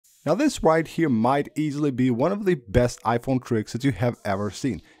Now this right here might easily be one of the best iPhone tricks that you have ever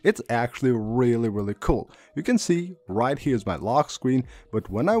seen. It's actually really cool. You can see right here is my lock screen, but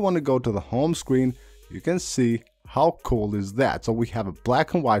when I want to go to the home screen, you can see how cool is that. So we have a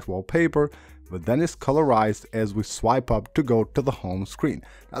black and white wallpaper, but then it's colorized as we swipe up to go to the home screen.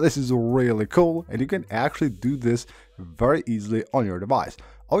 Now this is really cool, and you can actually do this very easily on your device.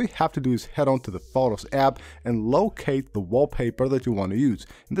 All you have to do is head on to the Photos app and locate the wallpaper that you want to use.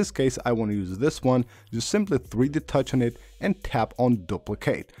 In this case, I want to use this one. Just simply 3D touch on it and tap on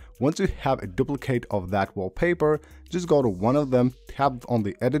duplicate. Once you have a duplicate of that wallpaper, just go to one of them, tap on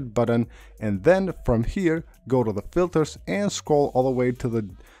the edit button, and then from here, go to the filters and scroll all the way to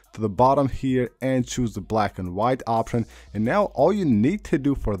the bottom here and choose the black and white option. And now all you need to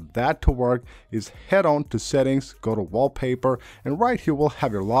do for that to work is head on to settings, go to wallpaper, and right here we'll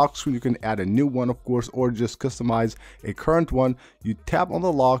have your lock screen. You can add a new one, of course, or just customize a current one. You tap on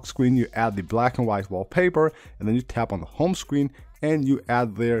the lock screen, you add the black and white wallpaper, and then you tap on the home screen and you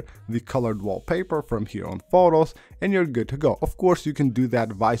add there the colored wallpaper from here on Photos, and you're good to go. Of course, you can do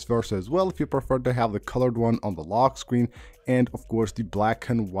that vice versa as well if you prefer to have the colored one on the lock screen and of course the black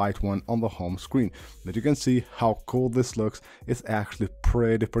and white one on the home screen. But you can see how cool this looks. It's actually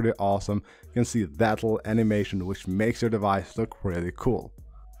pretty awesome. You can see that little animation which makes your device look really cool.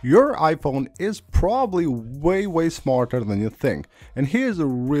 Your iPhone is probably way smarter than you think, and here's a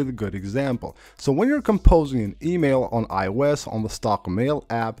really good example. So when you're composing an email on iOS on the stock mail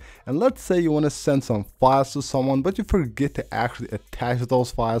app, and let's say you want to send some files to someone but you forget to actually attach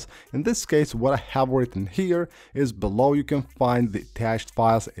those files. In this case, what I have written here is below you can find the attached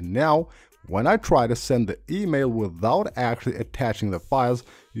files, and now when I try to send the email without actually attaching the files,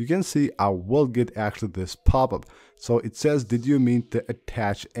 you can see I will get actually this pop-up. So it says, did you mean to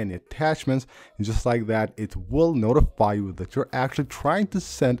attach any attachments? And just like that, it will notify you that you're actually trying to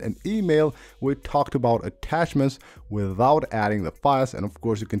send an email. We talked about attachments without adding the files. And of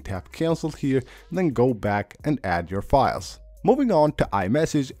course, you can tap cancel here and then go back and add your files. Moving on to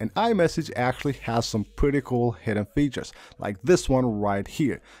iMessage, and iMessage actually has some pretty cool hidden features, like this one right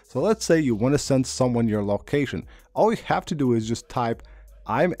here. So let's say you want to send someone your location. All you have to do is just type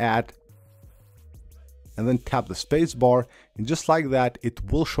I'm at, and then tap the space bar, and just like that,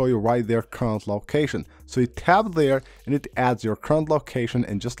 it will show you right there current location. So you tap there and it adds your current location,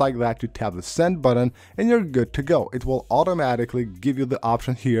 and just like that, you tap the send button and you're good to go. It will automatically give you the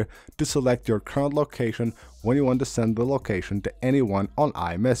option here to select your current location when you want to send the location to anyone on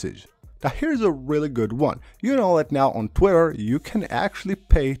iMessage. Now here's a really good one. You know that now on Twitter, you can actually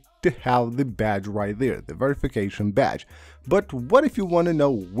pay to have the badge right there, the verification badge. But what if you want to know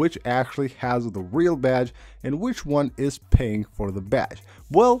which actually has the real badge and which one is paying for the badge?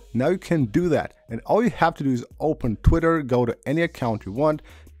 Well, now you can do that, and all you have to do is open Twitter, go to any account you want,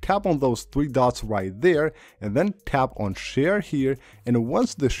 tap on those three dots right there, and then tap on share here, and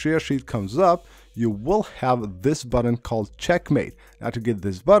once the share sheet comes up, you will have this button called checkmate. Now to get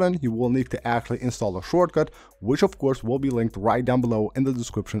this button, you will need to actually install a shortcut, which of course will be linked right down below in the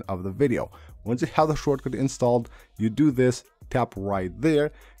description of the video. Once you have the shortcut installed, you do this, tap right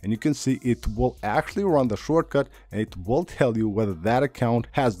there, and you can see it will actually run the shortcut, and it will tell you whether that account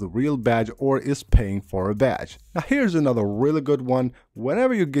has the real badge or is paying for a badge. Now here's another really good one.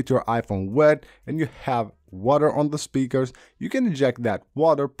 Whenever you get your iPhone wet and you have water on the speakers, you can eject that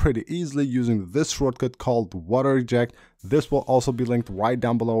water pretty easily using this shortcut called water eject. This will also be linked right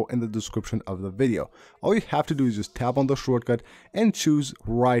down below in the description of the video. All you have to do is just tap on the shortcut and choose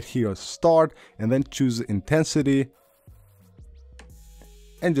right here start, and then choose the intensity.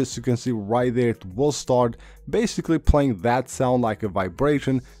 And just you can see right there, it will start basically playing that sound like a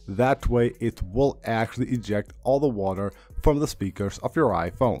vibration. That way it will actually eject all the water from the speakers of your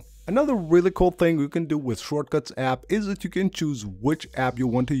iPhone. Another really cool thing you can do with Shortcuts app is that you can choose which app you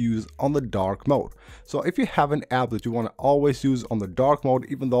want to use on the dark mode. So if you have an app that you want to always use on the dark mode,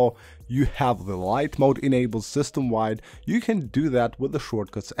 even though you have the light mode enabled system-wide, you can do that with the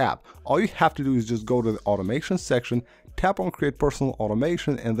Shortcuts app. All you have to do is just go to the automation section, tap on create personal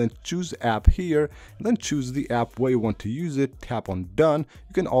automation, and then choose app here, and then choose the app where you want to use it, tap on done.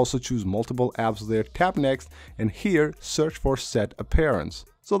 You can also choose multiple apps there, tap next, and here search for set appearance.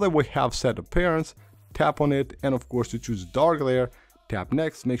 So that we have set appearance, tap on it, and of course you choose dark layer, tap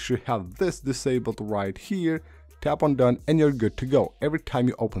next, make sure you have this disabled right here, tap on done, and you're good to go. Every time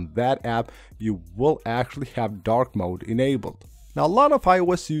you open that app, you will actually have dark mode enabled. Now a lot of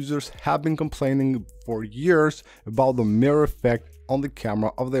iOS users have been complaining for years about the mirror effect on the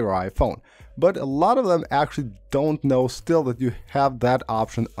camera of their iPhone. but a lot of them actually don't know still that you have that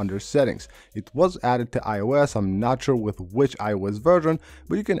option under settings. It was added to iOS, I'm not sure with which iOS version,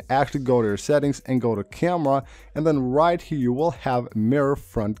 but you can actually go to your settings and go to camera, and then right here you will have mirror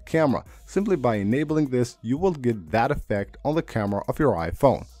front camera. Simply by enabling this, you will get that effect on the camera of your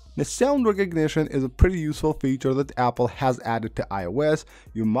iPhone. Now, sound recognition is a pretty useful feature that Apple has added to iOS.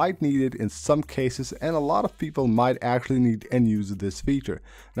 You might need it in some cases, and a lot of people might actually need and use this feature.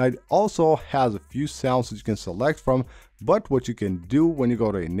 Now, it also has a few sounds that you can select from, but what you can do when you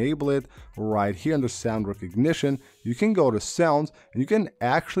go to enable it, right here under sound recognition, you can go to sounds and you can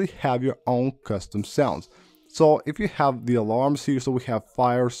actually have your own custom sounds. So if you have the alarms here, so we have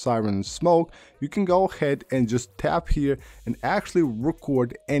fire, siren, and smoke, you can go ahead and just tap here and actually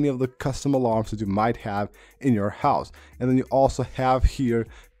record any of the custom alarms that you might have in your house. And then you also have here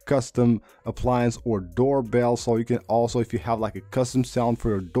custom appliance or doorbell, so you can also, if you have like a custom sound for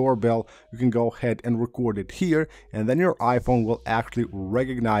your doorbell, you can go ahead and record it here, and then your iPhone will actually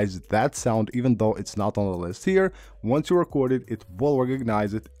recognize that sound even though it's not on the list here. Once you record it, it will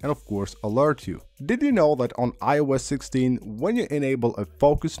recognize it and of course alert you. Did you know that on iOS 16, when you enable a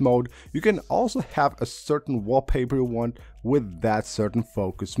focus mode, you can also have a certain wallpaper you want with that certain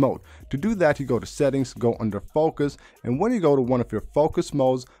focus mode? To do that, you go to settings, go under focus, and when you go to one of your focus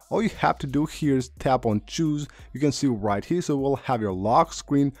modes, all you have to do here is tap on choose. You can see right here, so we'll have your lock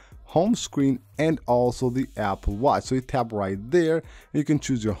screen, home screen, and also the Apple Watch. So you tap right there and you can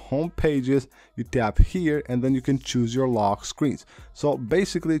choose your home pages, you tap here, and then you can choose your lock screens. So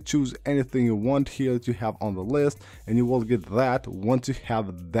basically choose anything you want here that you have on the list, and you will get that once you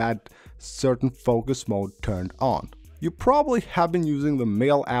have that certain focus mode turned on. You probably have been using the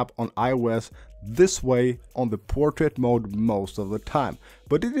Mail app on iOS this way on the portrait mode most of the time,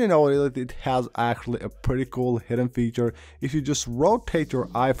 but did you know that it has actually a pretty cool hidden feature? If you just rotate your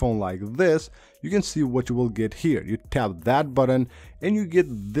iPhone like this, you can see what you will get here. You tap that button and you get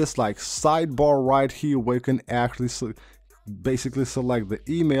this like sidebar right here where you can actually basically select the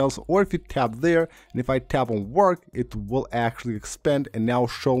emails, or if you tap there and if I tap on work, it will actually expand and now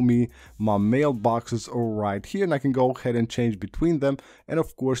show me my mailboxes right here, and I can go ahead and change between them, and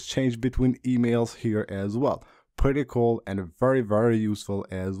of course change between emails here as well. Pretty cool and very, very useful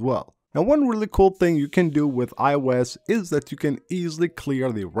as well. Now, one really cool thing you can do with iOS is that you can easily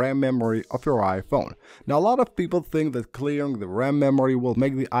clear the RAM memory of your iPhone. Now, a lot of people think that clearing the RAM memory will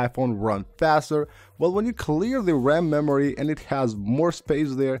make the iPhone run faster. Well, when you clear the RAM memory and it has more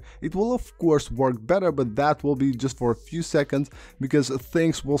space there, it will of course work better, but that will be just for a few seconds because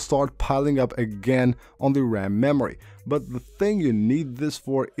things will start piling up again on the RAM memory. But the thing you need this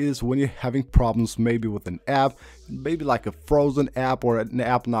for is when you're having problems maybe with an app, maybe like a frozen app or an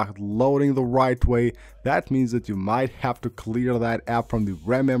app not loading the right way. That means that you might have to clear that app from the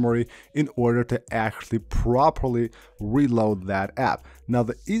RAM memory in order to actually properly reload that app. Now,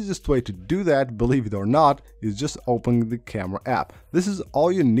 the easiest way to do that, believe it or not, is just opening the camera app. This is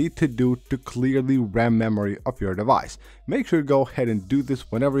all you need to do to clear the RAM memory of your device. Make sure to go ahead and do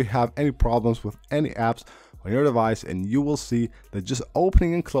this whenever you have any problems with any apps on your device, and you will see that just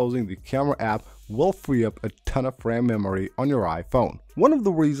opening and closing the camera app will free up a ton of RAM memory on your iPhone. One of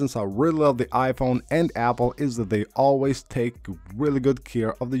the reasons I really love the iPhone and Apple is that they always take really good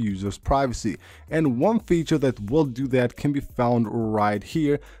care of the user's privacy, and one feature that will do that can be found right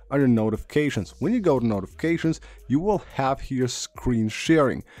here under notifications. When you go to notifications, you will have here screen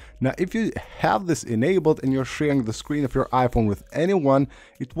sharing. Now, if you have this enabled and you're sharing the screen of your iPhone with anyone,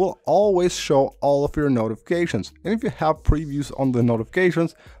 it will always show all of your notifications, and if you have previews on the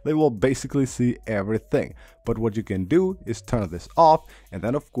notifications, they will basically see everything. But what you can do is turn this off, and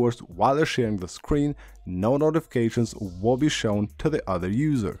then of course while you're sharing the screen, no notifications will be shown to the other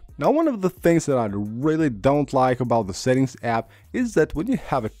user. Now, one of the things that I really don't like about the settings app is that when you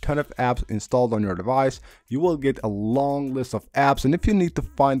have a ton of apps installed on your device, you will get a long list of apps, and if you need to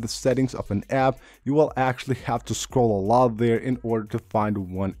find the settings of an app, you will actually have to scroll a lot there in order to find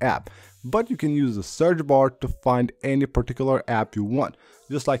one app. But you can use the search bar to find any particular app you want.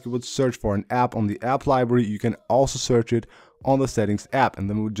 Just like you would search for an app on the app library, you can also search it on the settings app, and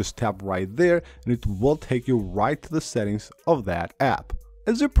then we would just tap right there and it will take you right to the settings of that app.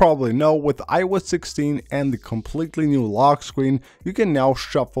 As you probably know, with iOS 16 and the completely new lock screen, you can now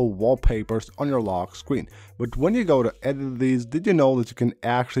shuffle wallpapers on your lock screen. But when you go to edit these, did you know that you can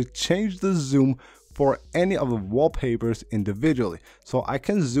actually change the zoom for any of the wallpapers individually? So I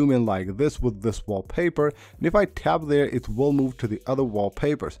can zoom in like this with this wallpaper, and if I tap there, it will move to the other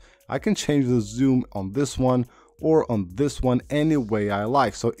wallpapers. I can change the zoom on this one or on this one any way I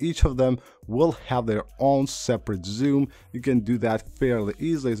like. So each of them will have their own separate zoom. You can do that fairly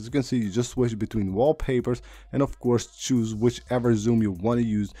easily. As you can see, you just switch between wallpapers and of course choose whichever zoom you want to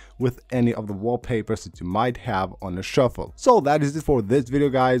use with any of the wallpapers that you might have on the shuffle. So that is it for this video,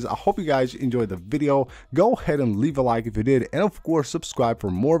 guys. I hope you guys enjoyed the video. Go ahead and leave a like if you did, and of course subscribe for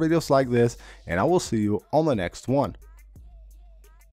more videos like this, and I will see you on the next one.